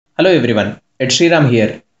Hello everyone, it's Sriram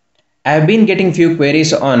here. I have been getting few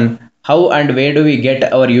queries on how and where do we get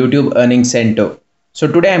our YouTube earnings sent to. So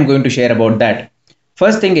today I'm going to share about that.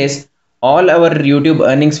 First thing is all our YouTube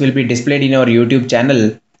earnings will be displayed in our YouTube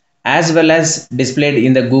channel as well as displayed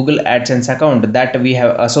in the Google AdSense account that we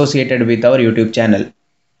have associated with our YouTube channel.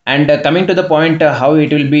 And coming to the point how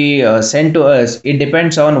it will be sent to us, it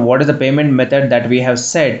depends on what is the payment method that we have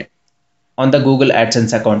set on the Google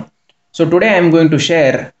AdSense account. So today I am going to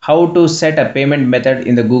share how to set a payment method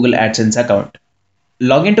in the Google AdSense account.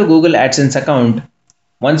 Log into Google AdSense account.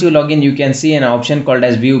 Once you log in, you can see an option called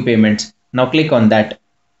as view payments. Now click on that.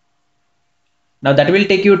 Now that will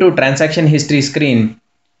take you to transaction history screen.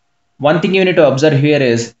 One thing you need to observe here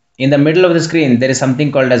is in the middle of the screen, there is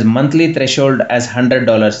something called as monthly threshold as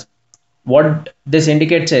 $100. What this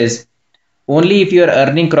indicates is only if your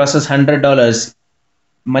earning crosses $100,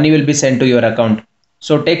 money will be sent to your account.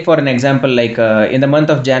 So take for an example, like in the month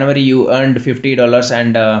of January, you earned $50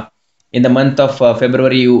 and in the month of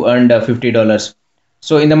February, you earned $50.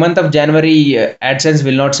 So in the month of January, AdSense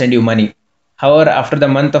will not send you money. However, after the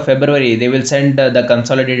month of February, they will send the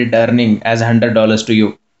consolidated earning as $100 to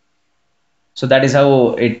you. So that is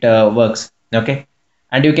how it works. Okay.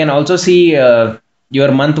 And you can also see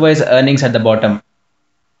your month-wise earnings at the bottom.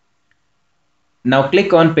 Now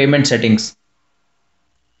click on payment settings.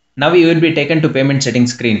 Now you will be taken to payment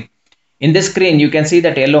settings screen. In this screen, you can see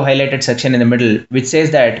that yellow highlighted section in the middle, which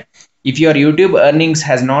says that if your YouTube earnings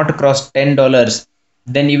has not crossed $10,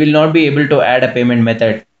 then you will not be able to add a payment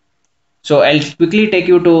method. So I'll quickly take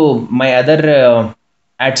you to my other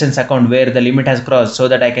AdSense account where the limit has crossed so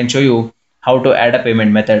that I can show you how to add a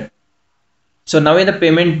payment method. So now in the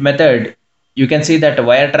payment method, you can see that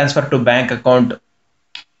wire transfer to bank account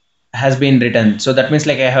has been written. So that means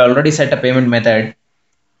like I have already set a payment method.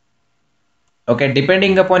 Okay,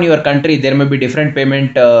 depending upon your country, there may be different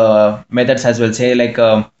payment methods as well, say like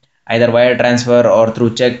either wire transfer or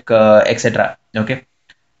through check, etc. Okay,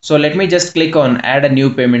 so let me just click on add a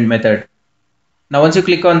new payment method. Now, once you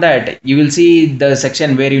click on that, you will see the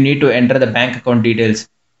section where you need to enter the bank account details.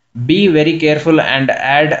 Be very careful and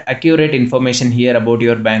add accurate information here about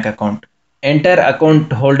your bank account. Enter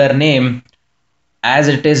account holder name as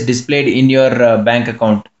it is displayed in your bank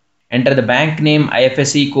account. Enter the bank name,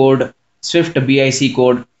 IFSC code, Swift BIC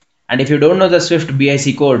code, and if you don't know the Swift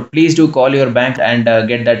BIC code, please do call your bank and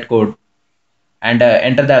get that code, and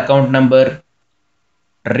enter the account number,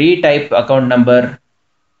 retype account number,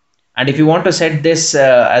 and if you want to set this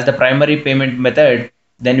as the primary payment method,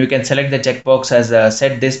 then you can select the checkbox as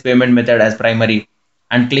set this payment method as primary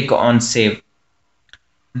and click on save.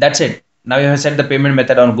 That's it. Now you have set the payment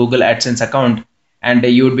method on Google AdSense account and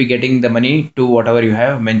you would be getting the money to whatever you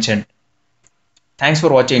have mentioned. Thanks for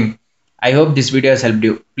watching. I hope this video has helped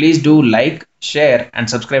you. Please do like, share and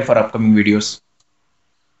subscribe for upcoming videos.